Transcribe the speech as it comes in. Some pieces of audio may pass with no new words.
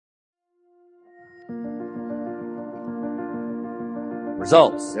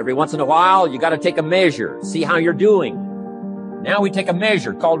Results. Every once in a while, you got to take a measure, see how you're doing. Now we take a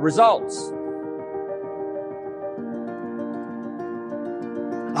measure called results.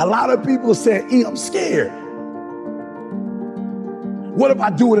 A lot of people say, E, I'm scared. What if I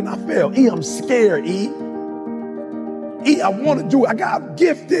do it and I fail? E, I'm scared, E. E, I want to do it. I'm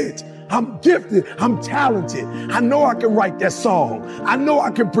gifted. I'm gifted. I'm talented. I know I can write that song. I know I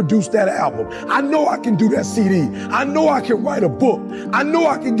can produce that album. I know I can do that CD. I know I can write a book. I know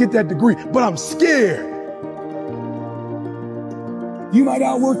I can get that degree, but I'm scared. You might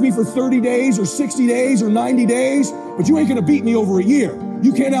outwork me for 30 days or 60 days or 90 days, but you ain't going to beat me over a year.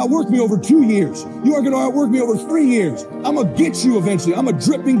 You can't outwork me over 2 years. You aren't going to outwork me over 3 years. I'm going to get you eventually. I'm a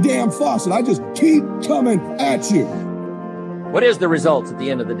dripping damn faucet. I just keep coming at you. What is the results at the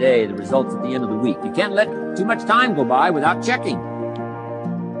end of the day, the results at the end of the week? You can't let too much time go by without checking.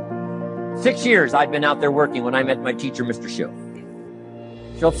 6 years I'd been out there working when I met my teacher, Mr. Shoaff.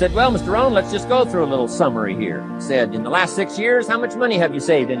 Shoaff said, well, Mr. ROHN, let's just go through a little summary here. He said, in the last 6 years, how much money have you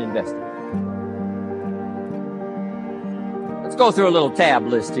saved and invested? Let's go through a little tab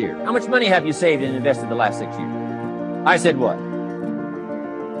list here. How much money have you saved and invested the last 6 years? I said, what?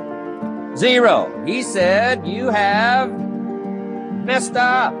 0. He said, you have messed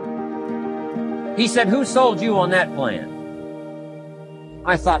up. He said, who sold you on that plan?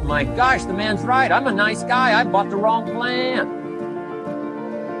 I thought, my gosh, the man's right. I'm a nice guy. I bought the wrong plan.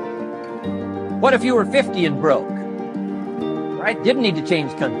 What if you were 50 and broke? Right? Didn't need to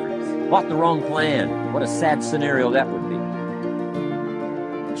change countries. Bought the wrong plan. What a sad scenario that would be.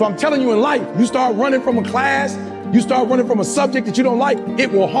 So I'm telling you, in life, you start running from a class, you start running from a subject that you don't like,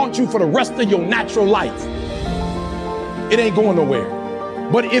 it will haunt you for the rest of your natural life. It ain't going nowhere.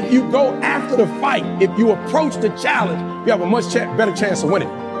 But if you go after the fight, if you approach the challenge, you have a much better chance of winning.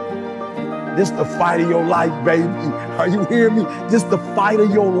 This the fight of your life, baby. Are you hearing me? This the fight of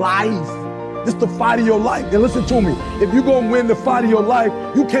your life. This the fight of your life. And listen to me. If you're going to win the fight of your life,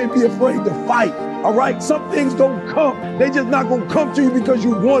 you can't be afraid to fight. All right? Some things don't come. They just not going to come to you because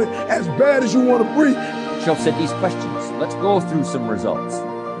you want it as bad as you want to breathe. Shoaff said these questions. Let's go through some results.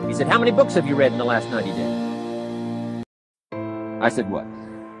 He said, how many books have you read in the last 90 days? I said, what?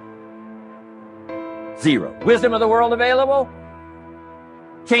 0. Wisdom of the world available?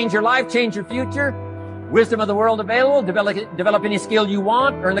 Change your life, change your future? Wisdom of the world available? Develop any skill you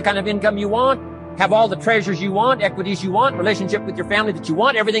want, earn the kind of income you want, have all the treasures you want, equities you want, relationship with your family that you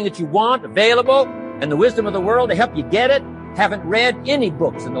want, everything that you want available, and the wisdom of the world to help you get it. Haven't read any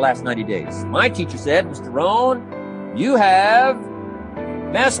books in the last 90 days. My teacher said, Mr. ROHN, you have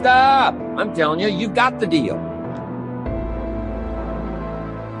messed up. I'm telling you, you've got the deal.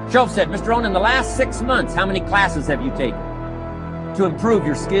 Shoaff said, Mr. ROHN, in the last 6 months, how many classes have you taken to improve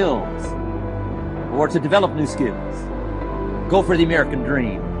your skills or to develop new skills? Go for the American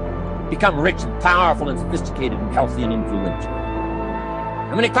dream. Become rich and powerful and sophisticated and healthy and influential.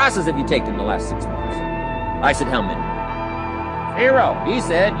 How many classes have you taken in the last 6 months? I said, how many? 0. He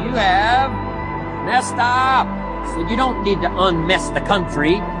said, you have messed up. He said, you don't need to unmess the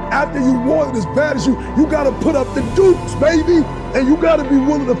country. After you want it as bad as you got to put up the dukes, baby. And you got to be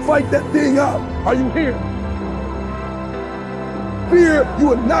willing to fight that thing out. Are you here? Fear,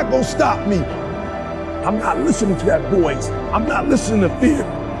 you are not going to stop me. I'm not listening to that voice. I'm not listening to fear.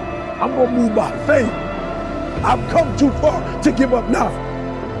 I'm going to move by faith. I've come too far to give up now.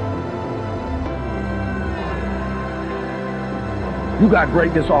 You got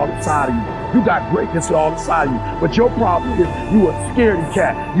greatness all inside of you. You got greatness all inside of you. But your problem is you a scaredy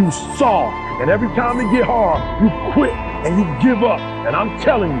cat. You soft. And every time it get hard, you quit and you give up. And I'm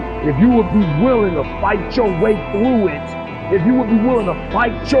telling you, if you would be willing to fight your way through it, if you would be willing to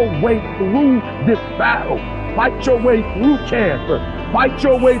fight your way through this battle, fight your way through cancer, fight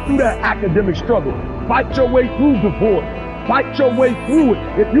your way through that academic struggle, fight your way through divorce, fight your way through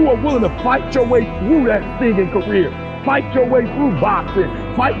it. If you are willing to fight your way through that singing career, fight your way through boxing,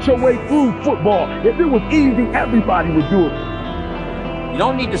 fight your way through football. If it was easy, everybody would do it. You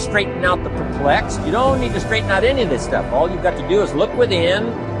don't need to straighten out the perplexed. You don't need to straighten out any of this stuff. All you've got to do is look within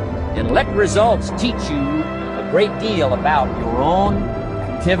and let results teach you a great deal about your own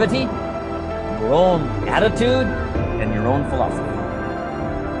activity, your own attitude, and your own philosophy.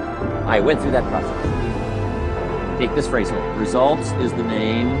 I went through that process. Take this phrase home. Results is the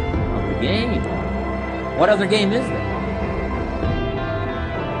name of the game. What other game is there?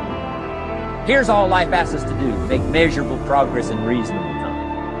 Here's all life asks us to do: make measurable progress in reasonable time.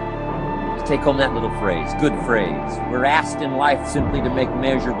 Take home that little phrase, good phrase. We're asked in life simply to make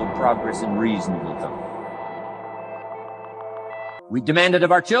measurable progress in reasonable time. We demand it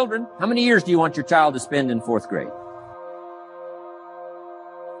of our children. How many years do you want your child to spend in 4th grade?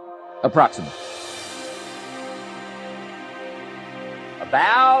 Approximately.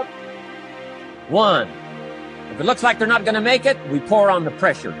 About 1. If it looks like they're not going to make it, we pour on the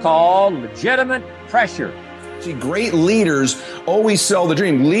pressure, called legitimate pressure. See, great leaders always sell the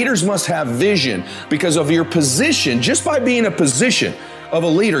dream. Leaders must have vision because of your position. Just by being a position of a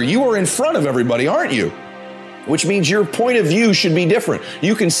leader, you are in front of everybody, aren't you? Which means your point of view should be different.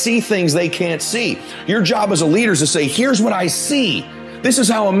 You can see things they can't see. Your job as a leader is to say, here's what I see. This is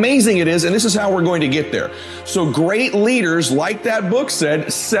how amazing it is, and this is how we're going to get there. So great leaders, like that book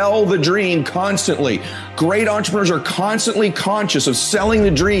said, sell the dream constantly. Great entrepreneurs are constantly conscious of selling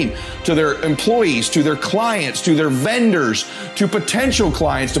the dream to their employees, to their clients, to their vendors, to potential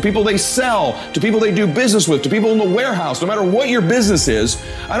clients, to people they sell, to people they do business with, to people in the warehouse. No matter what your business is,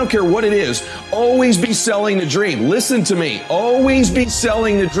 I don't care what it is, always be selling the dream. Listen to me. Always be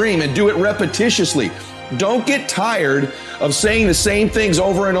selling the dream and do it repetitiously. Don't get tired of saying the same things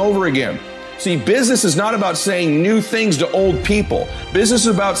over and over again. See, business is not about saying new things to old people. Business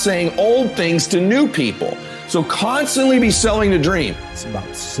is about saying old things to new people. So constantly be selling the dream. It's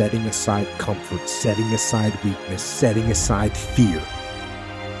about setting aside comfort, setting aside weakness, setting aside fear,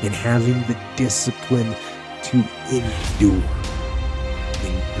 and having the discipline to endure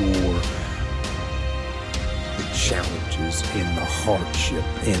the challenges and the hardship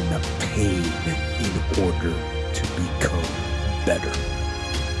and the pain in order to become better.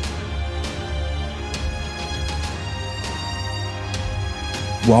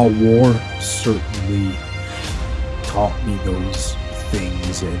 While war certainly taught me those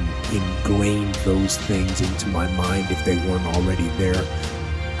things and ingrained those things into my mind if they weren't already there,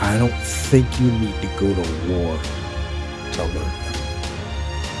 I don't think you need to go to war to learn them.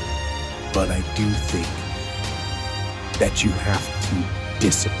 But I do think that you have to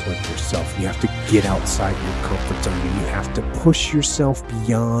discipline yourself. You have to get outside your comfort zone. You have to push yourself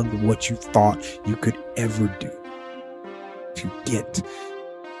beyond what you thought you could ever do to get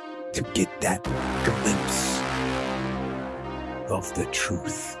that glimpse of the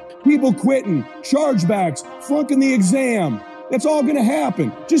truth. People quitting, chargebacks, flunking the exam. That's all going to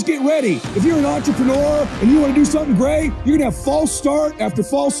happen. Just get ready. If you're an entrepreneur and you want to do something great, you're going to have false start after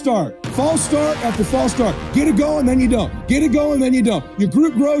false start. False start after false start. Get it going, then you don't. Get it going, then you don't. Your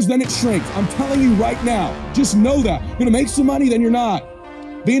group grows, then it shrinks. I'm telling you right now. Just know that. You're going to make some money, then you're not.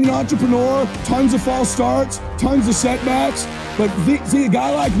 Being an entrepreneur, tons of false starts, tons of setbacks. But see, a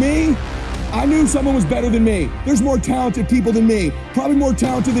guy like me, I knew someone was better than me. There's more talented people than me, probably more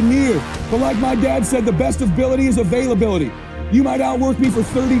talented than you. But like my dad said, the best ability is availability. You might outwork me for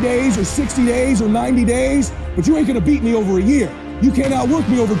 30 days or 60 days or 90 days, but you ain't gonna beat me over a year. You can't outwork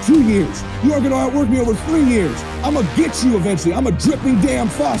me over 2 years. You aren't gonna outwork me over 3 years. I'm gonna get you eventually. I'm a dripping damn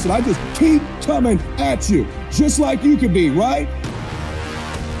faucet. I just keep coming at you, just like you could be, right?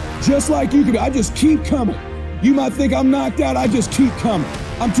 Just like you could be. I just keep coming. You might think I'm knocked out. I just keep coming.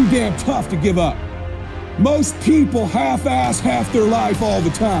 I'm too damn tough to give up. Most people half-ass half their life all the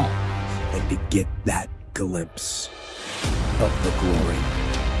time. And to get that glimpse of the glory.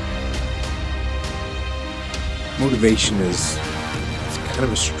 Motivation is kind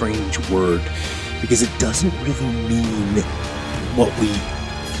of a strange word because it doesn't really mean what we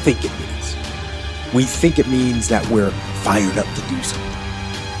think it means. We think it means that we're fired up to do something.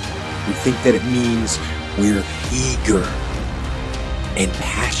 We think that it means we're eager and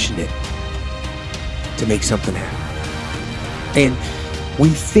passionate to make something happen. And we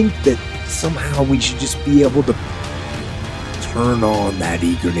think that somehow we should just be able to turn on that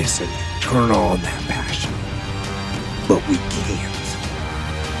eagerness and turn on that passion. But we can't.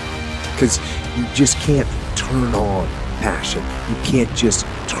 Because you just can't turn on passion. You can't just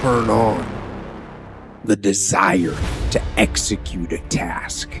turn on the desire to execute a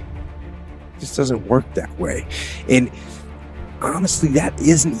task. It just doesn't work that way. And honestly, that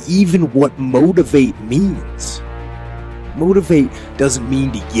isn't even what motivate means. Motivate doesn't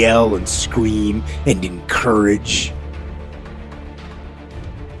mean to yell and scream and encourage.